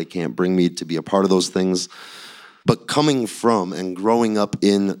financially they can't bring me to be a part of those things. But coming from and growing up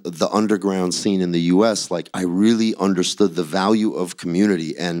in the underground scene in the U.S., I really understood the value of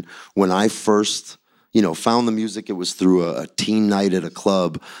community. And when I first, found the music, it was through a teen night at a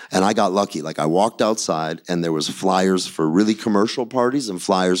club. And I got lucky. I walked outside and there was flyers for really commercial parties and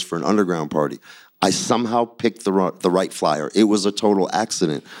flyers for an underground party. I somehow picked the right flyer. It was a total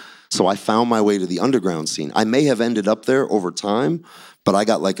accident. So I found my way to the underground scene. I may have ended up there over time, but I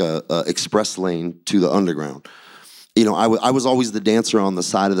got a express lane to the underground. I was always the dancer on the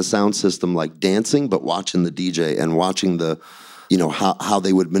side of the sound system, dancing, but watching the DJ and watching how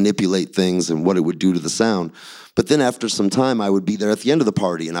they would manipulate things and what it would do to the sound. But then after some time, I would be there at the end of the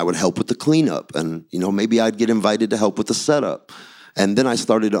party and I would help with the cleanup. And, maybe I'd get invited to help with the setup. And then I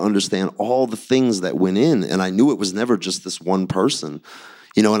started to understand all the things that went in. And I knew it was never just this one person.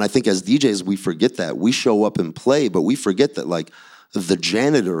 And I think as DJs, we forget that. We show up and play, but we forget that, the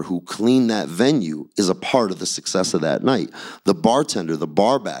janitor who cleaned that venue is a part of the success of that night. The bartender, the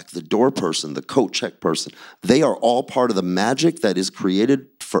barback, the door person, the coat check person, they are all part of the magic that is created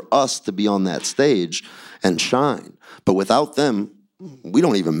for us to be on that stage and shine. But without them, we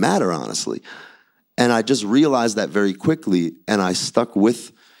don't even matter, honestly. And I just realized that very quickly, and I stuck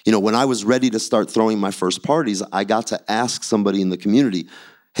with, You know, when I was ready to start throwing my first parties, I got to ask somebody in the community,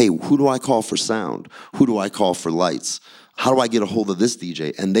 hey, who do I call for sound? Who do I call for lights? How do I get a hold of this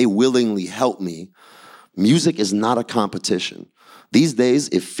DJ? And they willingly helped me. Music is not a competition. These days,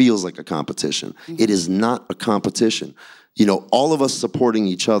 it feels like a competition. It is not a competition. You know, all of us supporting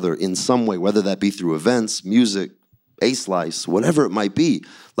each other in some way, whether that be through events, music, A-Slice, whatever it might be,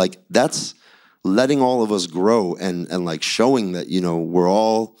 like that's letting all of us grow and like showing that, you know, we're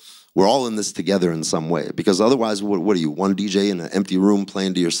all in this together in some way. Because otherwise, what are you, one DJ in an empty room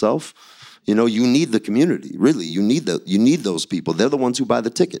playing to yourself? You know, you need the community, really. You need those people. They're the ones who buy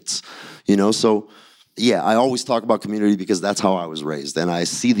the tickets, you know? So, yeah, I always talk about community because that's how I was raised. And I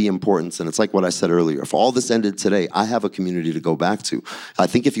see the importance, and it's like what I said earlier. If all this ended today, I have a community to go back to. I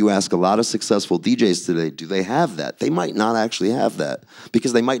think if you ask a lot of successful DJs today, do they have that? They might not actually have that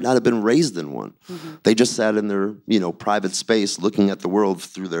because they might not have been raised in one. They just sat in their, you know, private space looking at the world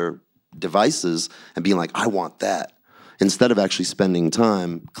through their devices and being like, I want that, instead of actually spending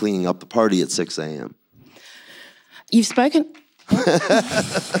time cleaning up the party at 6 a.m. You've spoken...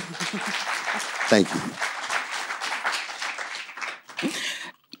 Thank you.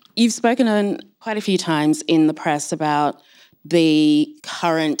 You've spoken on quite a few times in the press about the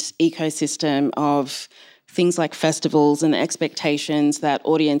current ecosystem of things like festivals and the expectations that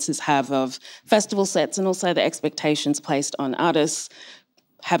audiences have of festival sets, and also the expectations placed on artists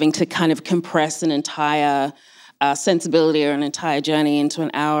having to kind of compress an entire sensibility or an entire journey into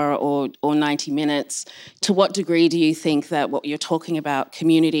an hour or 90 minutes. To what degree do you think that what you're talking about,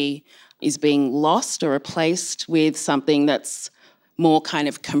 community, is being lost or replaced with something that's more kind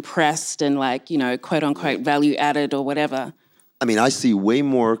of compressed and like, you know, quote unquote value added or whatever? I mean, I see way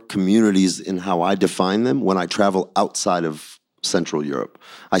more communities in how I define them when I travel outside of Central Europe.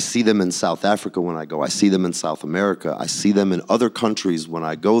 I see them in South Africa when I go. I see them in South America. I see them in other countries when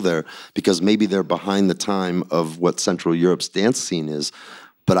I go there because maybe they're behind the time of what Central Europe's dance scene is.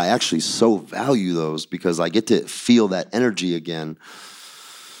 But I actually so value those because I get to feel that energy again.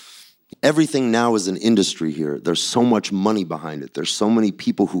 Everything now is an industry here. There's so much money behind it. There's so many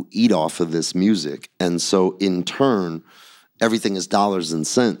people who eat off of this music. And so in turn, everything is dollars and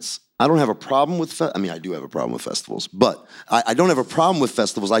cents. I don't have a problem with, I mean, I do have a problem with festivals, but I don't have a problem with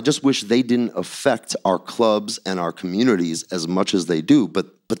festivals. I just wish they didn't affect our clubs and our communities as much as they do,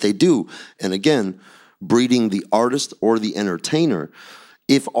 but they do. And again, breeding the artist or the entertainer.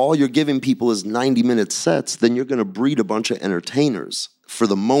 If all you're giving people is 90-minute sets, then you're gonna breed a bunch of entertainers for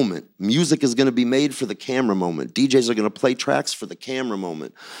the moment. Music is gonna be made for the camera moment. DJs are gonna play tracks for the camera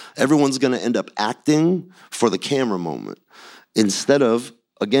moment. Everyone's gonna end up acting for the camera moment. Instead of,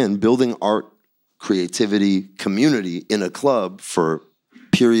 again, building art, creativity, community in a club for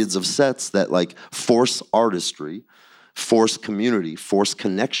periods of sets that like force artistry, force community, force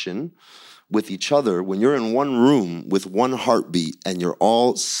connection with each other. When you're in one room with one heartbeat and you're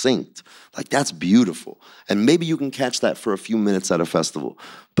all synced, like that's beautiful. And maybe you can catch that for a few minutes at a festival,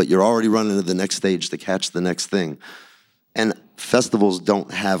 but you're already running to the next stage to catch the next thing. And festivals don't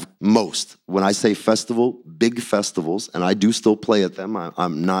have most. When I say festival, big festivals, and I do still play at them,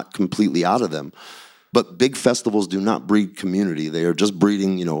 I'm not completely out of them, but big festivals do not breed community. They are just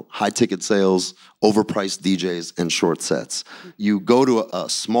breeding, you know, high ticket sales, overpriced DJs, and short sets. You go to a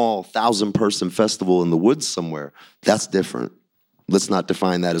small 1,000-person festival in the woods somewhere, that's different. Let's not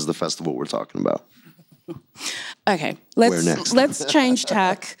define that as the festival we're talking about. Okay, let's change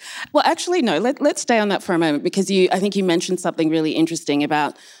tack. Well, actually, no, let's stay on that for a moment because I think you mentioned something really interesting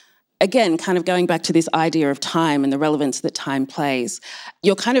about, again, kind of going back to this idea of time and the relevance that time plays.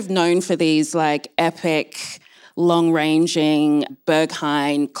 You're kind of known for these like epic, long-ranging,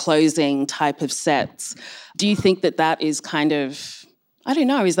 Berghain closing type of sets. Do you think that that is kind of, I don't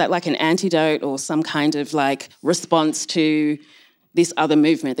know, is that like an antidote or some kind of like response to this other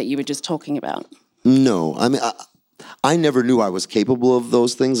movement that you were just talking about? No, I mean, I never knew I was capable of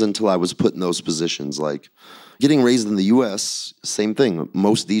those things until I was put in those positions. Like getting raised in the US, same thing.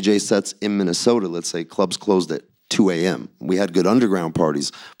 Most DJ sets in Minnesota, let's say clubs closed at 2 a.m. We had good underground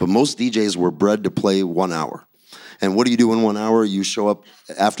parties, but most DJs were bred to play 1 hour. And what do you do in 1 hour? You show up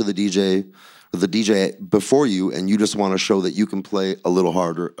after the DJ before you, and you just want to show that you can play a little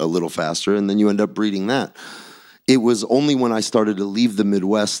harder, a little faster, and then you end up breeding that. It was only when I started to leave the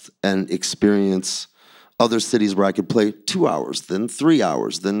Midwest and experience other cities where I could play 2 hours, then 3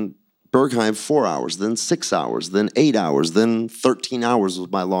 hours, then Berghain 4 hours, then 6 hours, then 8 hours, then 13 hours was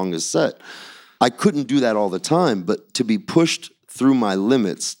my longest set. I couldn't do that all the time, but to be pushed through my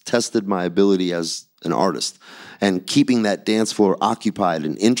limits tested my ability as an artist. And keeping that dance floor occupied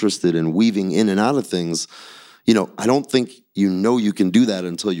and interested and weaving in and out of things, I don't think you can do that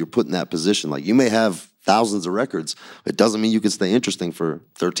until you're put in that position. Like, you may have thousands of records. It doesn't mean you can stay interesting for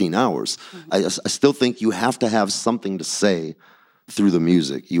 13 hours. I still think you have to have something to say through the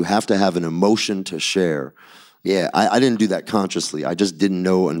music. You have to have an emotion to share. Yeah, I didn't do that consciously. I just didn't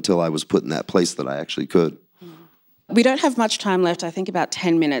know until I was put in that place that I actually could. We don't have much time left, I think about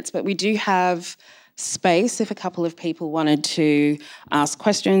 10 minutes, but we do have space if a couple of people wanted to ask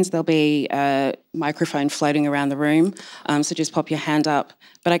questions. There'll be a microphone floating around the room, so just pop your hand up.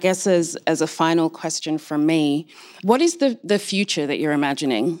 But I guess as a final question from me, what is the future that you're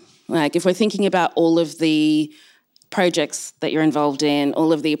imagining? Like, if we're thinking about all of the projects that you're involved in,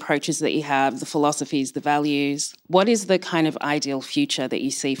 all of the approaches that you have, the philosophies, the values, what is the kind of ideal future that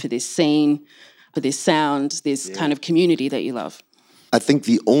you see for this scene, for this sound, this kind of community that you love? I think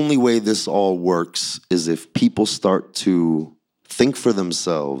the only way this all works is if people start to think for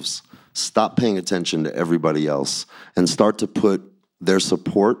themselves, stop paying attention to everybody else, and start to put their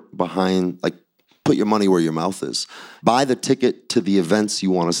support behind, like, put your money where your mouth is. Buy the ticket to the events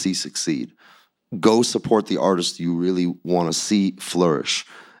you want to see succeed. Go support the artists you really want to see flourish.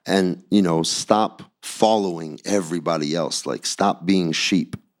 And, stop following everybody else. Like, stop being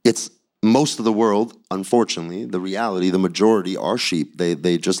sheep. It's most of the world, unfortunately, the reality, the majority are sheep.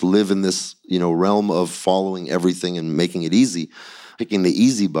 They just live in this, realm of following everything and making it easy, picking the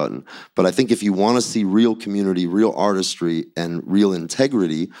easy button. But I think if you want to see real community, real artistry, and real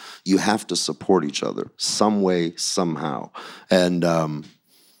integrity, you have to support each other some way, somehow. And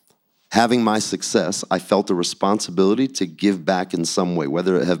having my success, I felt a responsibility to give back in some way,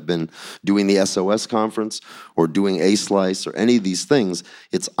 whether it have been doing the SOS conference or doing A-Slice or any of these things.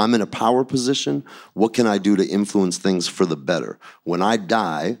 I'm in a power position. What can I do to influence things for the better? When I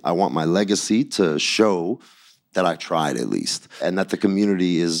die, I want my legacy to show that I tried, at least, and that the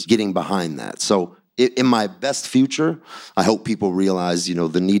community is getting behind that. So in my best future, I hope people realize,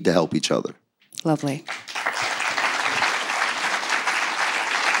 the need to help each other. Lovely.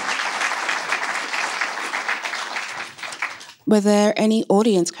 Were there any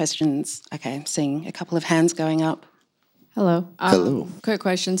audience questions? Okay, I'm seeing a couple of hands going up. Hello. Hello. Quick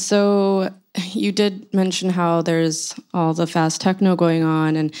question. So you did mention how there's all the fast techno going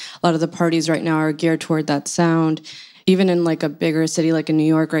on, and a lot of the parties right now are geared toward that sound, even in like a bigger city like in New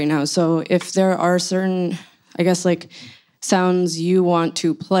York right now. So if there are certain, I guess, like sounds you want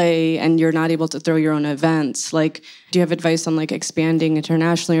to play and you're not able to throw your own events, like, do you have advice on like expanding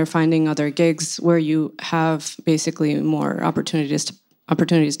internationally or finding other gigs where you have basically more opportunities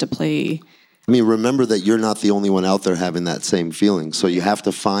to play? I mean, remember that you're not the only one out there having that same feeling. So you have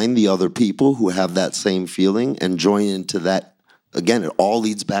to find the other people who have that same feeling and join into that. Again, it all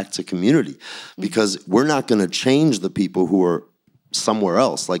leads back to community, because we're not going to change the people who are somewhere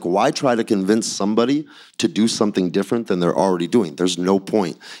else. Like, why try to convince somebody to do something different than they're already doing? There's no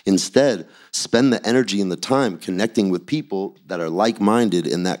point. Instead, spend the energy and the time connecting with people that are like-minded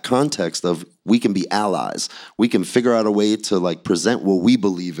in that context of, we can be allies. We can figure out a way to like present what we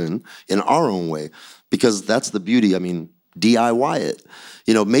believe in our own way, because that's the beauty. I mean, DIY it.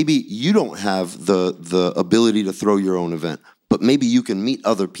 Maybe you don't have the ability to throw your own event, but maybe you can meet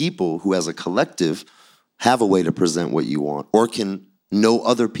other people who, as a collective, have a way to present what you want, or can know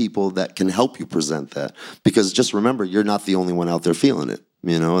other people that can help you present that. Because just remember, you're not the only one out there feeling it,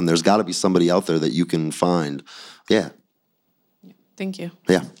 and there's got to be somebody out there that you can find. Yeah. Thank you.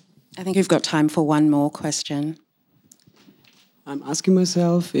 Yeah. I think we've got time for one more question. I'm asking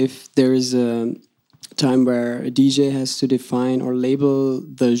myself if there is a time where a DJ has to define or label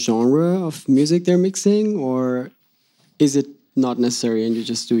the genre of music they're mixing, or is it not necessary and you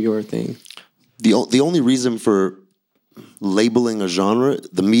just do your thing? The only reason for labeling a genre,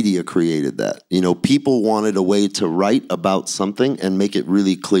 the media created that. People wanted a way to write about something and make it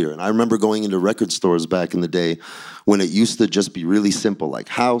really clear. And I remember going into record stores back in the day when it used to just be really simple, like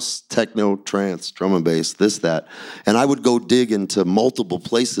house, techno, trance, drum and bass, this, that. And I would go dig into multiple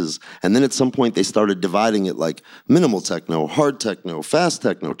places. And then at some point they started dividing it like minimal techno, hard techno, fast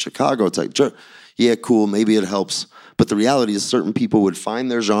techno, Chicago techno. Yeah, cool, maybe it helps. But the reality is certain people would find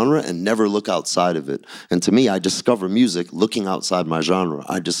their genre and never look outside of it. And to me, I discover music looking outside my genre.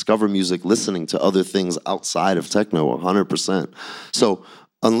 I discover music listening to other things outside of techno 100%. So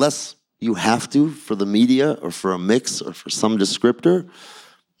unless you have to for the media or for a mix or for some descriptor,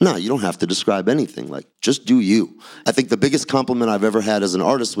 no, you don't have to describe anything. Like, just do you. I think the biggest compliment I've ever had as an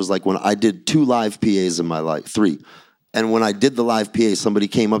artist was like when I did 2 live PAs in my life, 3. And when I did the live PA, somebody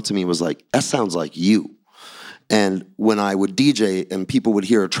came up to me and was like, that sounds like you. And when I would DJ and people would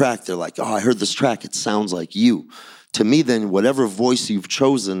hear a track, they're like, oh, I heard this track, it sounds like you. To me then, whatever voice you've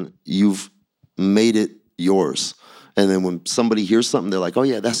chosen, you've made it yours. And then when somebody hears something, they're like, oh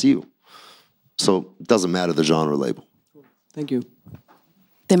yeah, that's you. So it doesn't matter the genre label. Thank you.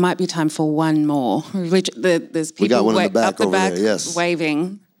 There might be time for one more. There's people We got one in the back up the over back there, yes.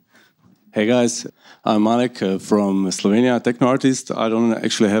 waving. Hey guys, I'm Malek from Slovenia, techno artist. I don't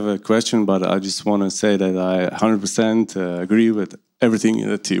actually have a question, but I just want to say that I 100% agree with everything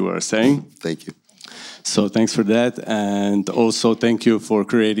that you were saying. Thank you. So thanks for that, and also thank you for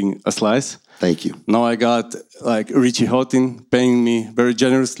creating a slice. Thank you. Now I got like Richie Houghton paying me very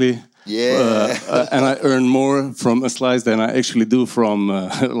generously. Yeah. And I earn more from a slice than I actually do from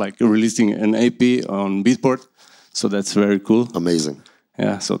like releasing an AP on Beatport. So that's very cool. Amazing.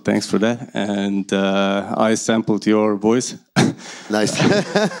 Yeah, so thanks for that. And I sampled your voice. Nice.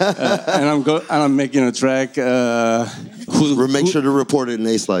 And I'm making a track. Make sure to report it in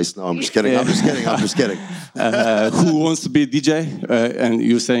A-Slice. No, I'm just kidding. I'm just kidding. Who wants to be a DJ? And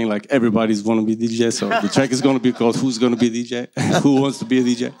you're saying like everybody's want to be a DJ. So the track is going to be called Who's Going to Be a DJ? Who wants to be a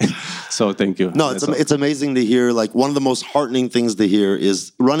DJ? So thank you. No, it's amazing to hear. Like one of the most heartening things to hear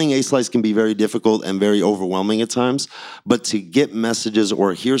is running A-Slice can be very difficult and very overwhelming at times. But to get messages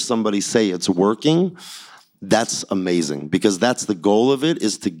or hear somebody say it's working, that's amazing, because that's the goal of it,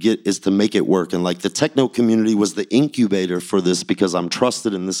 is to make it work. And like the techno community was the incubator for this, because I'm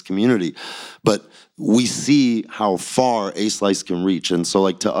trusted in this community. But we see how far A-Slice can reach. And so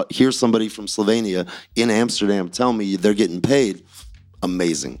like to hear somebody from Slovenia in Amsterdam tell me they're getting paid,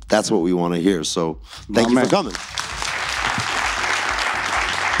 amazing. That's what we want to hear. So thank you for coming.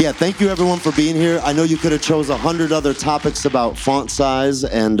 Yeah, thank you everyone for being here. I know you could have chose 100 other topics about font size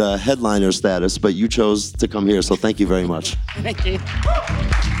and headliner status, but you chose to come here, so thank you very much. Thank you.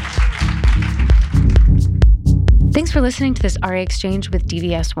 Thanks for listening to this RA Exchange with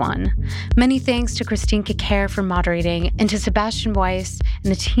DVS1. Many thanks to Christine Kekere for moderating, and to Sebastian Weiss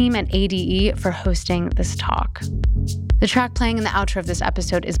and the team at ADE for hosting this talk. The track playing in the outro of this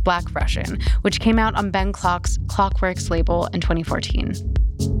episode is Black Russian, which came out on Ben Klock's Clockworks label in 2014.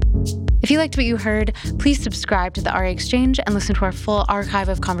 If you liked what you heard, please subscribe to the RA Exchange and listen to our full archive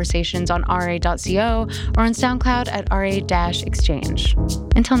of conversations on ra.co or on SoundCloud at ra-exchange.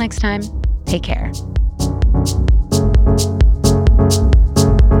 Until next time, take care.